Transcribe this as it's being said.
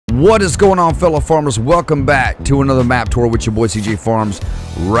What is going on, fellow farmers? Welcome back to another map tour with your boy CJ Farms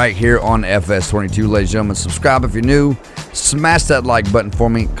right here on FS19. Ladies and gentlemen, subscribe if you're new, smash that like button for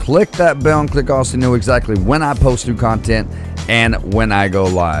me, click that bell, and click also to know exactly when I post new content and when I go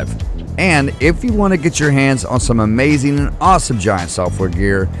live. And if you want to get your hands on some amazing and awesome Giantssoftware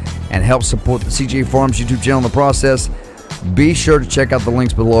gear and help support the CJ Farms YouTube channel in the process, be sure to check out the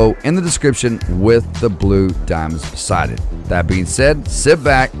links below in the description with the blue diamonds beside it. That being said, sit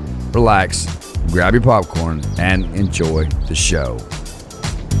back, relax, grab your popcorn, and enjoy the show.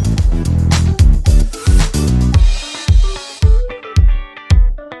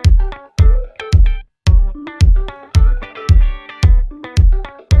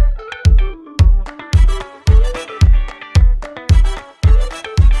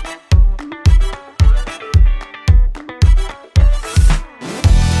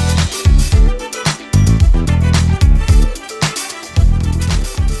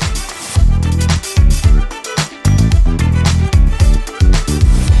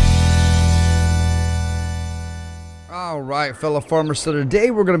 Alright, fellow farmers, so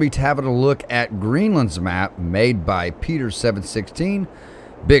today we're going to be having a look at GreenLands map made by Peter716.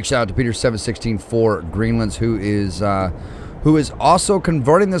 Big shout out to Peter716 for GreenLands, who is also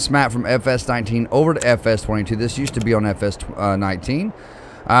converting this map from FS19 over to FS22. This used to be on FS19.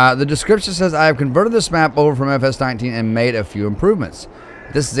 The description says, I have converted this map over from FS19 and made a few improvements.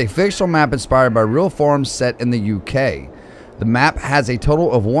 This is a fictional map inspired by real farms set in the UK. The map has a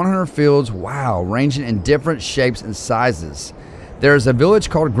total of 100 fields, wow, ranging in different shapes and sizes. There is a village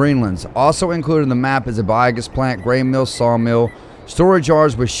called GreenLands. Also included in the map is a biogas plant, grain mill, sawmill, storage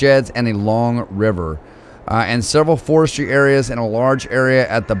yards with sheds, and a long river. And several forestry areas and a large area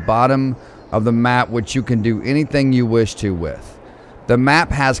at the bottom of the map which you can do anything you wish to with. The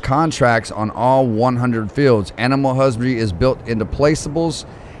map has contracts on all 100 fields. Animal husbandry is built into placeables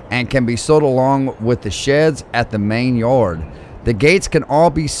and can be sold along with the sheds at the main yard. The gates can all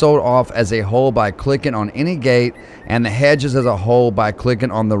be sold off as a whole by clicking on any gate, and the hedges as a whole by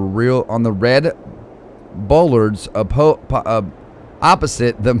clicking on the red bollards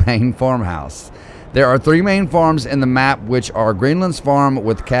opposite the main farmhouse. There are 3 main farms in the map, which are GreenLands Farm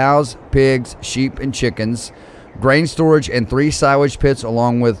with cows, pigs, sheep, and chickens, grain storage, and 3 silage pits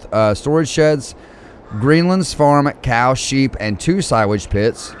along with storage sheds. GreenLands Farm, cow, sheep, and 2 silage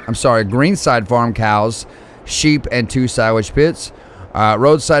pits. I'm sorry, Greenside Farm, cows, sheep, and 2 silage pits.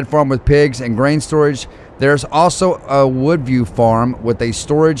 Roadside Farm with pigs and grain storage. There's also a Woodview Farm with a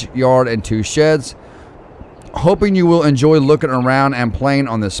storage yard and 2 sheds. Hoping you will enjoy looking around and playing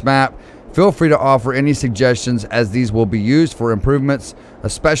on this map. Feel free to offer any suggestions as these will be used for improvements. A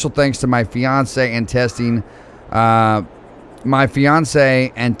special thanks to my fiance and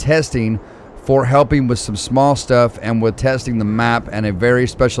testing for helping with some small stuff and with testing the map, and a very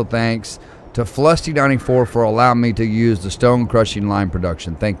special thanks to Flusty94 for allowing me to use the stone crushing line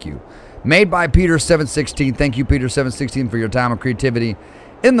production. Thank you. Made by Peter716. Thank you, Peter716, for your time and creativity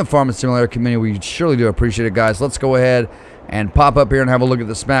in the Farming Simulator community. We surely do appreciate it, guys. Let's go ahead and pop up here and have a look at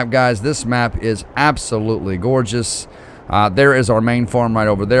this map, guys. This map is absolutely gorgeous. There is our main farm right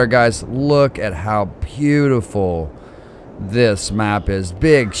over there, guys. Look at how beautiful this map is.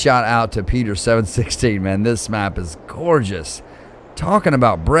 Big shout out to Peter716, man. This map is gorgeous. Talking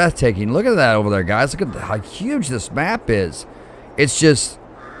about breathtaking. Look at that over there, guys. Look at how huge this map is. It's just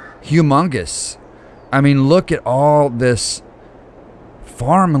humongous. I mean, look at all this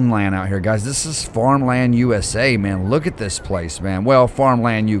farmland out here, guys. This is Farmland USA, man. Look at this place, man. Well,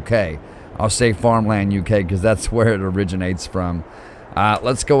 Farmland UK. I'll say Farmland UK because that's where it originates from.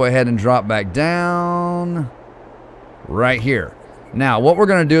 Let's go ahead and drop back down right here. Now, what we're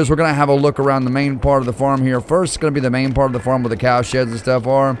going to do is we're going to have a look around the main part of the farm here. First, it's going to be the main part of the farm where the cow sheds and stuff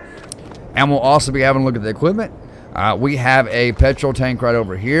are. And we'll also be having a look at the equipment. We have a petrol tank right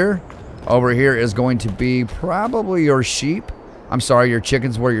over here. Over here is going to be probably your sheep. I'm sorry, your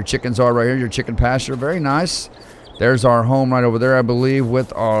chickens, where your chickens are right here. Your chicken pasture. Very nice. There's our home right over there, I believe,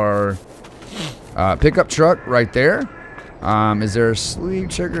 with our pickup truck right there. Is there a sleeve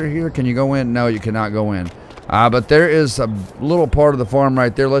checker here? Can you go in? No, you cannot go in. But there is a little part of the farm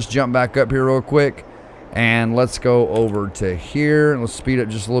right there. Let's jump back up here real quick. And let's go over to here. Let's speed up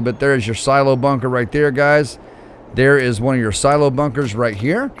just a little bit. There is your silo bunker right there, guys. There is one of your silo bunkers right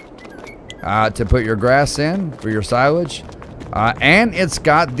here to put your grass in for your silage. And it's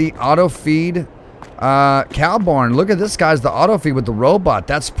got the auto feed cow barn. Look at this, guys. The auto feed with the robot.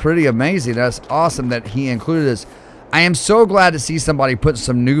 That's pretty amazing. That's awesome that he included this. I am so glad to see somebody put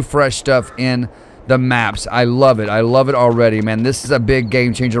some new fresh stuff in the maps. I love it. I love it already, man. This is a big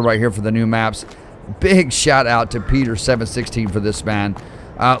game changer right here for the new maps. Big shout out to Peter716 for this, man.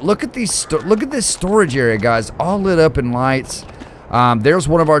 Look at this storage area, guys, all lit up in lights. There's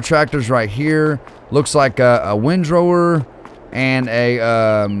one of our tractors right here. Looks like a windrower and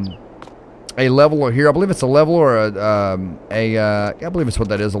a leveler here. I believe it's a leveler, or I believe it's what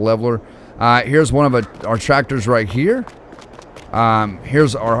that is, a leveler. Here's one of our tractors right here.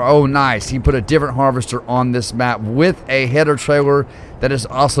 Here's our, oh nice, he put a different harvester on this map with a header trailer that is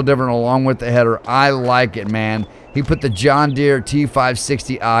also different along with the header. I like it, man. He put the John Deere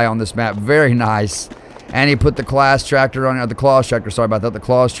T560i on this map, very nice. And he put the class tractor on, the claws tractor, sorry about that, the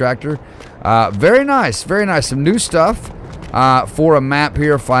claws tractor. Very nice, very nice. Some new stuff for a map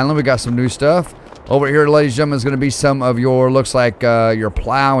here. Finally, we got some new stuff. Over here, ladies and gentlemen, is going to be some of your, looks like your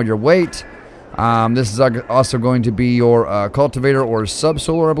plow and your weight. This is also going to be your cultivator or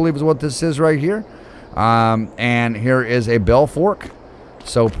subsoiler, I believe is what this is right here. And here is a bell fork.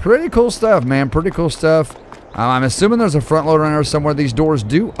 So pretty cool stuff, man, pretty cool stuff. I'm assuming there's a front loader in there somewhere. These doors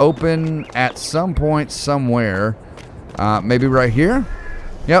do open at some point somewhere. Maybe right here.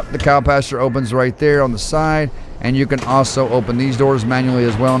 Yep, the cow pasture opens right there on the side. And you can also open these doors manually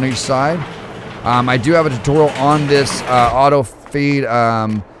as well on each side. I do have a tutorial on this auto feed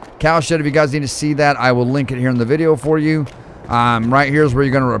cow shed. If you guys need to see that, I will link it here in the video for you. Right here is where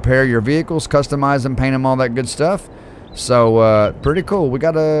you're going to repair your vehicles, customize them, paint them, all that good stuff. So pretty cool. We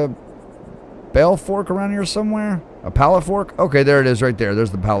got a bell fork around here somewhere, a pallet fork. Okay, there it is right there.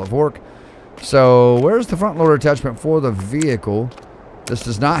 There's the pallet fork. So where's the front loader attachment for the vehicle? This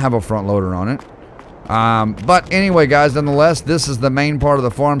does not have a front loader on it. But anyway, guys, nonetheless, this is the main part of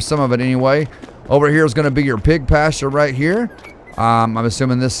the farm, some of it anyway. Over here is going to be your pig pasture right here. I'm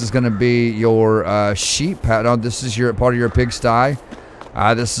assuming this is going to be your sheep. No, this is your part of your pigsty.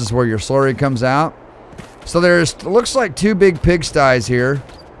 This is where your slurry comes out. So there's, looks like two big pigsties here.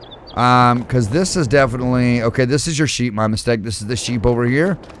 Because this is definitely, okay, this is your sheep, my mistake. This is the sheep over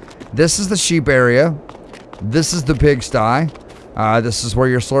here. This is the sheep area. This is the pigsty. This is where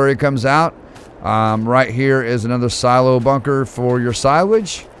your slurry comes out. Right here is another silo bunker for your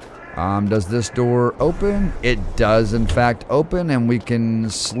silage. Does this door open? It does, in fact, open, and we can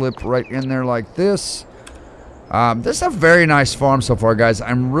slip right in there like this. This is a very nice farm so far, guys.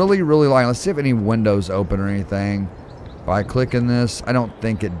 I'm really, really liking. Let's see if any windows open or anything. By clicking this, I don't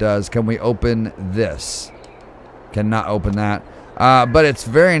think it does. Can we open this? Cannot open that. But it's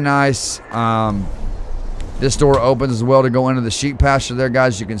very nice. This door opens as well to go into the sheep pasture there,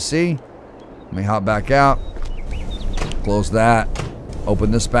 guys. You can see. Let me hop back out. Close that. Open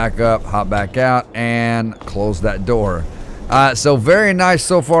this back up. Hop back out. And close that door. So very nice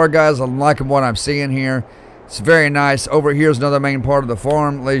so far, guys. I'm liking what I'm seeing here. It's very nice. Over here is another main part of the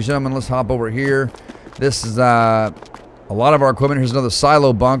farm. Ladies and gentlemen, let's hop over here. This is a lot of our equipment. Here's another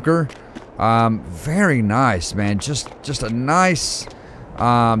silo bunker. Very nice, man. Just a nice.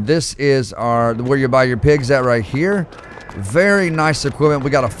 This is where you buy your pigs at right here. Very nice equipment. We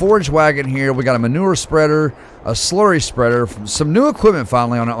got a forage wagon here. We got a manure spreader, a slurry spreader. Some new equipment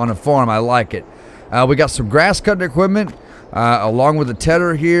finally on a farm. I like it. We got some grass cutting equipment along with a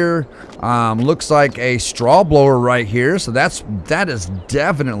tedder here. Looks like a straw blower right here. So that is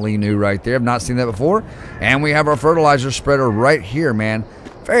definitely new right there. I've not seen that before. And we have our fertilizer spreader right here, man.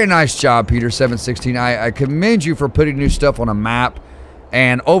 Very nice job, Peter716. I commend you for putting new stuff on a map.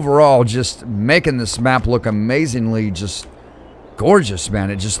 And overall, just making this map look amazingly just gorgeous,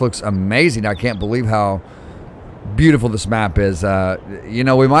 man. It just looks amazing. I can't believe how beautiful this map is. You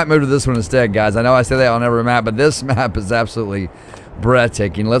know, we might move to this one instead, guys. I know I say that on every map, but this map is absolutely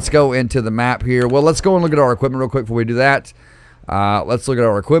breathtaking. Let's go into the map here. Well, let's go and look at our equipment real quick before we do that. Let's look at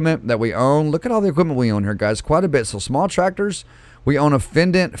our equipment that we own. Look at all the equipment we own here, guys. Quite a bit. So small tractors, we own a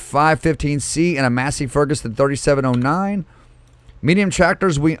Fendant 515C and a Massey Ferguson 3709. Medium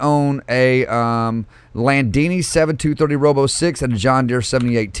tractors, we own a Landini 7230 Robo 6 and a John Deere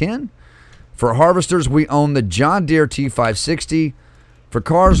 7810. For harvesters, we own the John Deere T560. For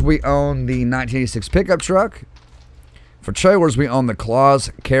cars, we own the 1986 pickup truck. For trailers, we own the Claus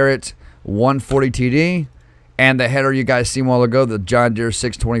Carrot 140 TD. And the header you guys seen a while ago, the John Deere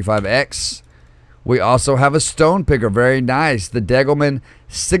 625X. We also have a stone picker, very nice. The Degelman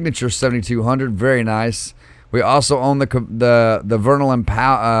Signature 7200, very nice. We also own the Vernolen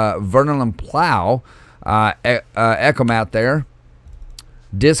Plow Ecomat there.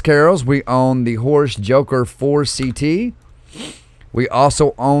 Disc harrows, we own the Horse Joker 4 CT. We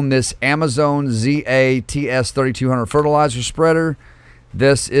also own this Amazon ZA-TS 3200 fertilizer spreader.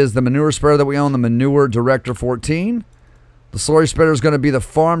 This is the manure spreader that we own, the Manure Director 14. The slurry spreader is going to be the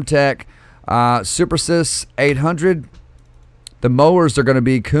FarmTech SuperSys 800. The mowers are going to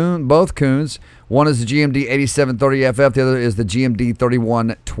be both Kuhns. One is the GMD 8730FF. The other is the GMD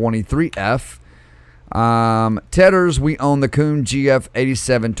 3123F. Tedders, we own the Kuhn GF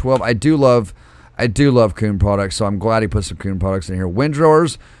 8712. I do love Kuhn products, so I'm glad he put some Kuhn products in here.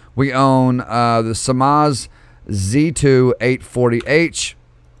 Windrowers, we own the Samaz Z2 840H.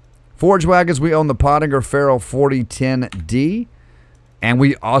 Forage wagons, we own the Pottinger Farrell 4010D. And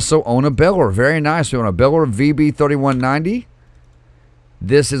we also own a baler. Very nice. We own a baler VB 3190.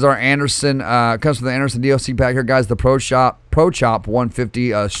 This is our Anderson, comes from the Anderson DLC pack here, guys. The Pro Chop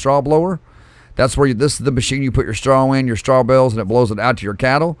 150 straw blower. That's where this is the machine you put your straw in, your straw bales, and it blows it out to your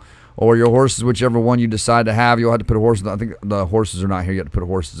cattle or your horses, whichever one you decide to have. You'll have to put horses. I think the horses are not here. You have to put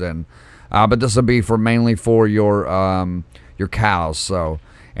horses in, but this will be for mainly for your cows. So,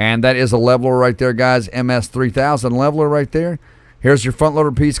 and that is a leveler right there, guys. MS 3000 leveler right there. Here's your front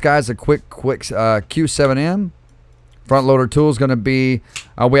loader piece, guys. A quick Q7M. Front loader tool is going to be,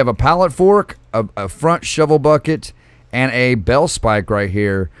 we have a pallet fork, a front shovel bucket, and a bell spike right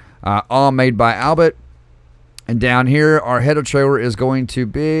here, all made by Albert. And down here, our header trailer is going to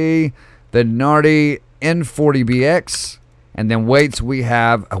be the Nardi N40BX. And then weights, we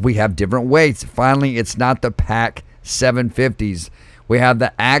have different weights. Finally, it's not the Pack 750s. We have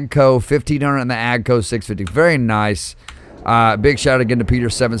the Agco 1500 and the Agco 650. Very nice. Big shout out again to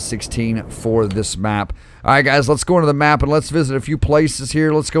Peter716 for this map. All right, guys, let's go into the map and let's visit a few places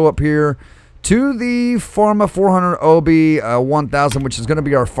here. Let's go up here to the Pharma 400 OB 1000, which is going to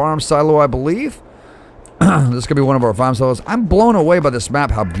be our farm silo, I believe. This is going to be one of our farm silos. I'm blown away by this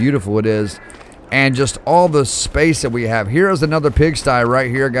map, how beautiful it is, and just all the space that we have. Here is another pigsty right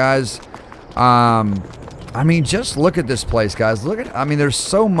here, guys. I mean, just look at this place, guys. I mean, there's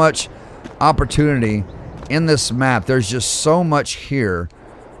so much opportunity in this map. There's just so much here.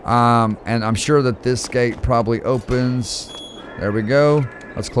 And I'm sure that this gate probably opens. There we go.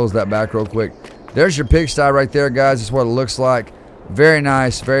 Let's close that back real quick. There's your pigsty right there, guys. This is what it looks like. Very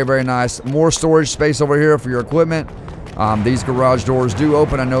nice. Very, very nice. More storage space over here for your equipment. These garage doors do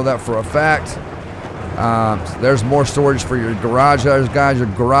open. I know that for a fact. So there's more storage for your garage, guys. Your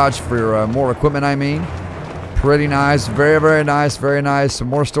garage for your more equipment, I mean. Pretty nice. Very, very nice. Very nice. Some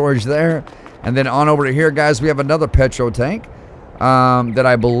more storage there. And then on over to here, guys, we have another petro tank that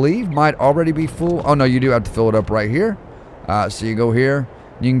I believe might already be full. Oh, no, you do have to fill it up right here. So you go here.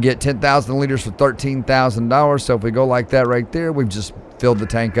 You can get 10,000 liters for $13,000. So if we go like that right there, we've just filled the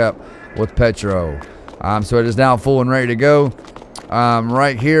tank up with petro. So it is now full and ready to go.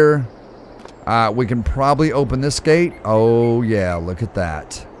 Right here, we can probably open this gate. Oh, yeah, look at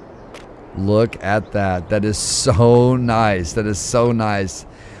that. Look at that. That is so nice. That is so nice.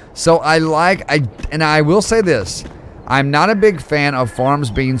 So and I will say this, I'm not a big fan of farms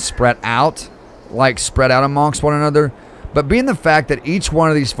being spread out amongst one another, but being the fact that each one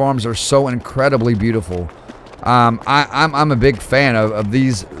of these farms are so incredibly beautiful, I'm a big fan of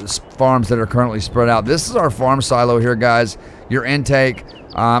these farms that are currently spread out. This is our farm silo here, guys. Your intake,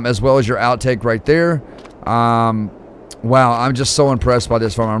 as well as your outtake right there. Wow, I'm just so impressed by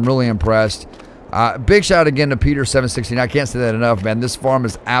this farm. I'm really impressed. Big shout out again to Peter716. I can't say that enough, man. This farm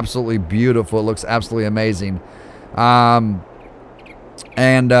is absolutely beautiful. It looks absolutely amazing. Over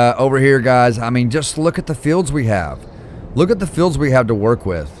here, guys, I mean, just look at the fields we have. Look at the fields we have to work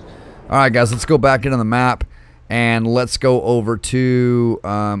with. All right, guys, let's go back into the map, and let's go over to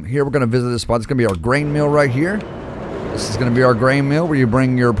here. We're going to visit this spot. It's going to be our grain mill right here. This is going to be our grain mill where you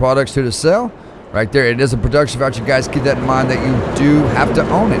bring your products to sell. Right there, it is a production voucher, guys. Keep that in mind that you do have to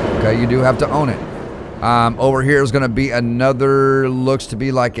own it. Okay, you do have to own it. Over here is going to be another. Looks to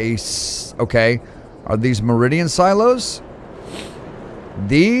be like a. Okay, are these Meridian silos?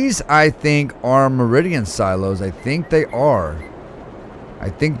 These, I think, are Meridian silos. I think they are. I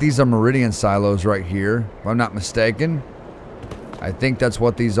think these are Meridian silos right here, if I'm not mistaken. I think that's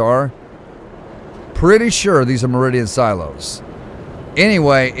what these are. Pretty sure these are Meridian silos.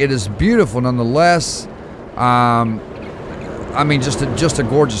 Anyway, it is beautiful nonetheless. I mean, just a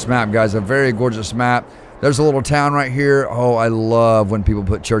gorgeous map, guys. A very gorgeous map. There's a little town right here. Oh, I love when people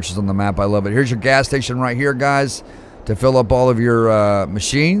put churches on the map. I love it. Here's your gas station right here, guys, to fill up all of your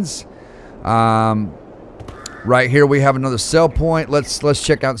machines. Right here we have another sell point. Let's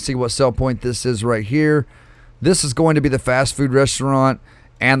check out and see what sell point this is right here. This is going to be the fast food restaurant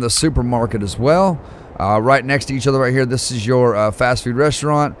and the supermarket as well. Right next to each other right here, this is your fast food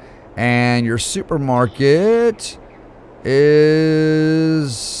restaurant, and your supermarket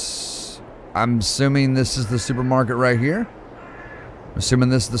is, I'm assuming this is the supermarket right here. I'm assuming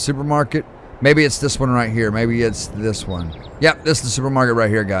this is the supermarket. Maybe it's this one right here. Maybe it's this one. Yep, this is the supermarket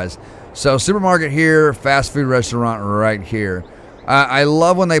right here, guys. So supermarket here, fast food restaurant right here. I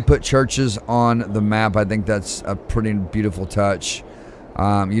love when they put churches on the map. I think that's a pretty beautiful touch.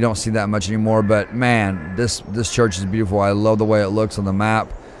 You don't see that much anymore, but man, this church is beautiful. I love the way it looks on the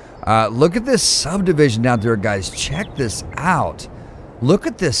map. Look at this subdivision down there, guys. Check this out. Look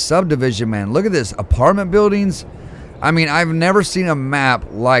at this subdivision, man. Look at this. Apartment buildings. I mean, I've never seen a map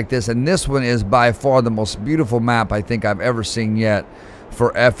like this, and this one is by far the most beautiful map I think I've ever seen yet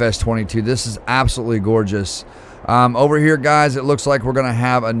for FS22. This is absolutely gorgeous. Over here, guys, it looks like we're going to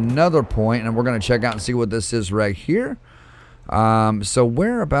have another point, and we're going to check out and see what this is right here. So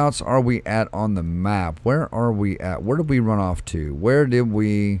whereabouts are we at on the map? Where are we at? Where did we run off to? Where did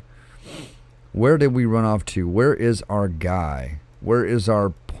we run off to? Where is our guy? Where is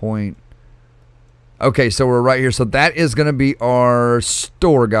our point? Okay, so we're right here. So that is going to be our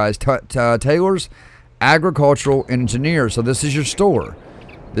store, guys. Taylor's Agricultural Engineer. So this is your store.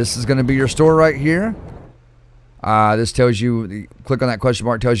 This is going to be your store right here. This tells you, click on that question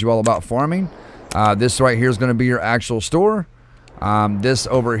mark, tells you all about farming. This right here is going to be your actual store. This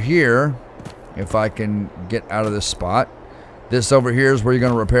over here, if I can get out of this spot, this over here is where you're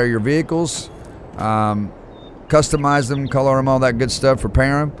going to repair your vehicles, customize them, color them, all that good stuff,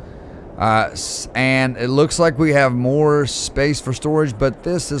 repair them. And it looks like we have more space for storage, but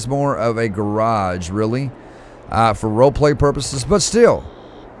this is more of a garage, really, for roleplay purposes. But still,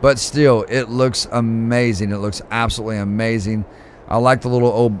 it looks amazing. It looks absolutely amazing. I like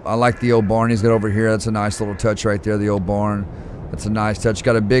the old barn he's got over here. That's a nice little touch right there, the old barn. That's a nice touch.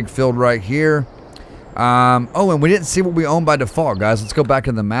 Got a big field right here. Oh, and we didn't see what we own by default, guys. Let's go back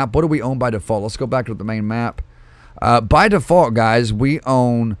to the map. What do we own by default? Let's go back to the main map. By default, guys, we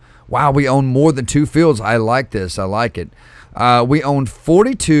own, wow, we own more than 2 fields. I like this. I like it. We own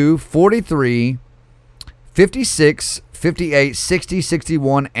 42, 43, 56, 58, 60,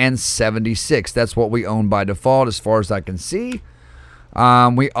 61, and 76. That's what we own by default as far as I can see.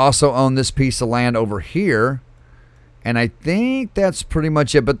 We also own this piece of land over here, and I think that's pretty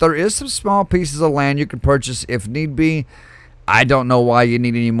much it. But there is some small pieces of land you can purchase if need be. I don't know why you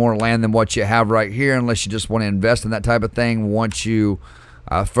need any more land than what you have right here, unless you just want to invest in that type of thing once you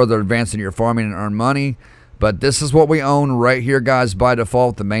further advance in your farming and earn money. But this is what we own right here, guys, by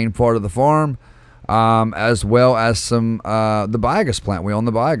default, the main part of the farm, as well as some the biogas plant. We own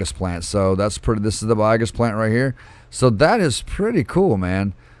the biogas plant, so that's pretty. This is the biogas plant right here. So that is pretty cool,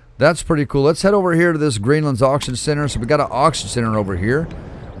 man. That's pretty cool. Let's head over here to this GreenLands auction center. So we got an auction center over here,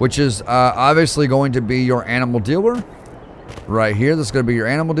 which is obviously going to be your animal dealer right here. This is going to be your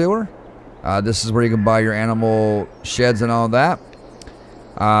animal dealer. This is where you can buy your animal sheds and all that.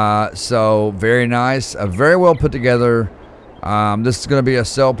 So very nice, very well put together. This is going to be a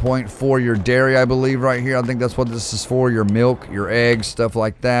sell point for your dairy, I believe, right here. I think that's what this is for, your milk, your eggs, stuff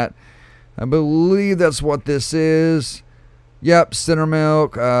like that. I believe that's what this is. Yep, center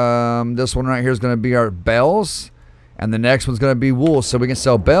milk. This one right here is going to be our bells, and the next one's going to be wool. So we can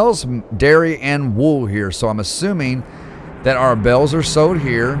sell bells, dairy, and wool here. So I'm assuming that our bells are sold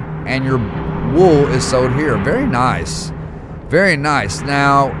here and your wool is sold here. Very nice. Very nice.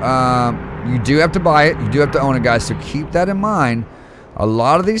 Now, you do have to buy it. You do have to own it, guys. So keep that in mind. A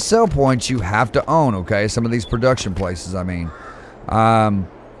lot of these sell points you have to own, okay? Some of these production places, I mean.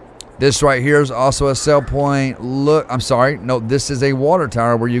 This right here is also a sell point. Look, I'm sorry. No, this is a water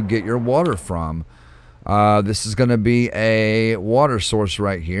tower where you get your water from. This is going to be a water source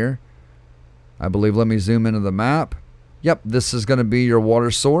right here, I believe. Let me zoom into the map. Yep, this is going to be your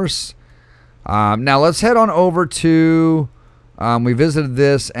water source. Now, let's head on over to... we visited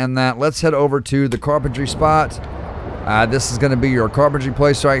this and that. Let's head over to the carpentry spot. This is going to be your carpentry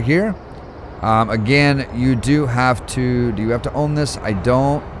place right here. Again, you do have to... Do you have to own this? I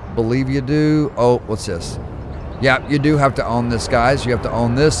don't believe you do. Oh, what's this? Yeah, you do have to own this, guys. You have to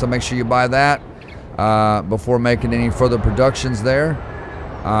own this, so make sure you buy that before making any further productions there.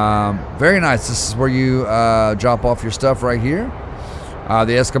 Very nice. This is where you drop off your stuff right here.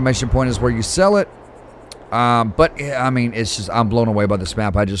 The exclamation point is where you sell it. But I mean, it's just, I'm blown away by this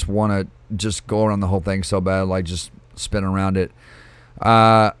map. I just want to just go around the whole thing so bad, like just spin around it.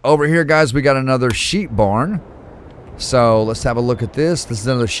 Over here, guys, we got another sheep barn. So let's have a look at this. This is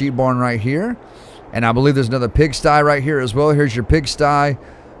another sheep barn right here, and I believe there's another pigsty right here as well. Here's your pigsty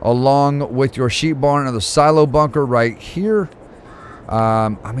along with your sheep barn, another silo bunker right here.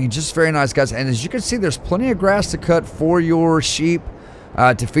 I mean, just very nice, guys. And as you can see, there's plenty of grass to cut for your sheep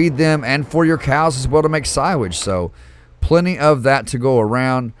to feed them, and for your cows as well to make silage. So plenty of that to go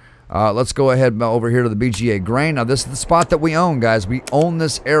around. Let's go ahead over here to the BGA grain. Now, this is the spot that we own, guys. We own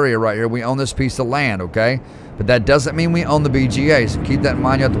this area right here. We own this piece of land, okay? But that doesn't mean we own the BGA, so keep that in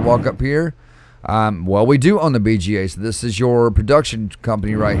mind. You have to walk up here. Well, we do own the BGA, so this is your production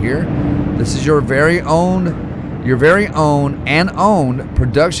company right here. This is your very own and owned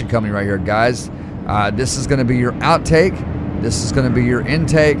production company right here, guys. This is going to be your outtake. This is going to be your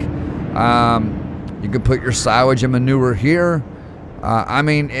intake. You can put your silage and manure here. I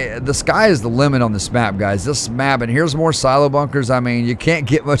mean, the sky is the limit on this map, guys. This map, and here's more silo bunkers. I mean, you can't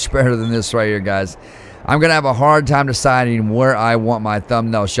get much better than this right here, guys. I'm going to have a hard time deciding where I want my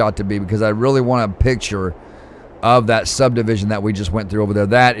thumbnail shot to be because I really want a picture of that subdivision that we just went through over there.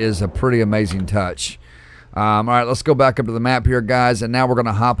 That is a pretty amazing touch. All right, let's go back up to the map here, guys, and now we're going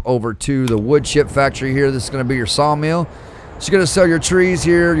to hop over to the wood chip factory here. This is going to be your sawmill. So you're going to sell your trees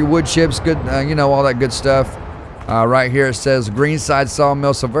here, your wood chips, good, you know, all that good stuff. Right here it says Greenside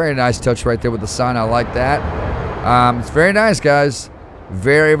Sawmill, so very nice touch right there with the sign. I like that. It's very nice, guys.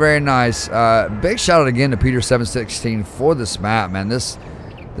 Very, very nice. Big shout out again to Peter716 for this map, man. This,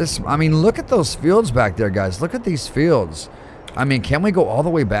 I mean, look at those fields back there, guys. Look at these fields. I mean, can we go all the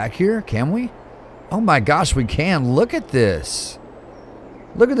way back here? Can we? Oh my gosh, we can. Look at this.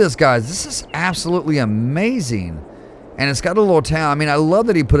 Look at this, guys. This is absolutely amazing. And it's got a little town. I mean, I love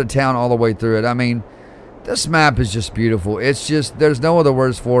that he put a town all the way through it. I mean, this map is just beautiful. It's just, there's no other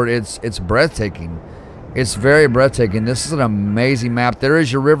words for it. It's breathtaking. It's very breathtaking. This is an amazing map. There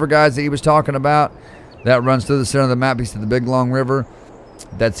is your river, guys, that he was talking about. That runs through the center of the map. He said the big, long river.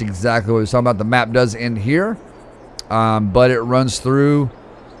 That's exactly what he was talking about. The map does end here. But it runs through.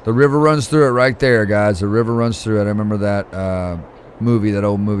 The river runs through it right there, guys. The river runs through it. I remember that movie, that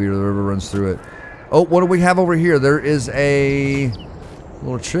old movie where the river runs through it. Oh, what do we have over here? There is a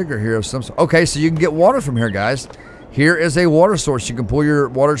little trigger here of some sort. Okay, so you can get water from here, guys. Here is a water source. You can pull your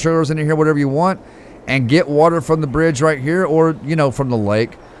water triggers into here, whatever you want, and get water from the bridge right here, or, you know, from the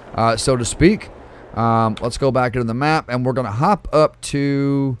lake, so to speak. Let's go back into the map, and we're going to hop up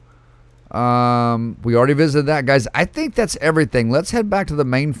to... we already visited that, guys. I think that's everything. Let's head back to the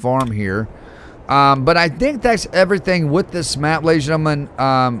main farm here. But I think that's everything with this map, ladies and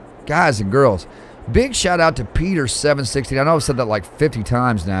gentlemen, guys and girls. Big shout out to Peter716. I know I've said that like 50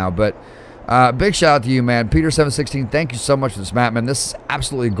 times now, but big shout out to you, man. Peter716, thank you so much for this map, man. This is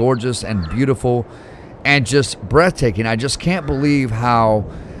absolutely gorgeous and beautiful and just breathtaking. I just can't believe how...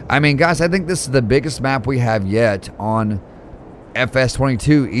 I mean, guys, I think this is the biggest map we have yet on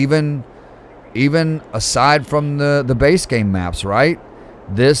FS22, even aside from the base game maps, right?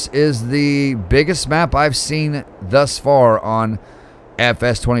 This is the biggest map I've seen thus far on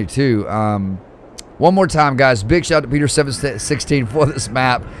FS22. One more time, guys, big shout out to Peter716 for this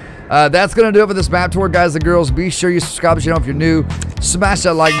map. That's going to do it for this map tour, guys and girls. Be sure you subscribe to the channel if you're new. Smash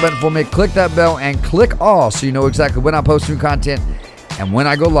that like button for me. Click that bell and click all so you know exactly when I post new content and when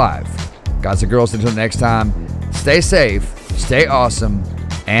I go live. Guys and girls, until next time, stay safe, stay awesome,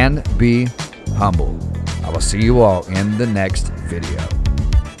 and be humble. I will see you all in the next video.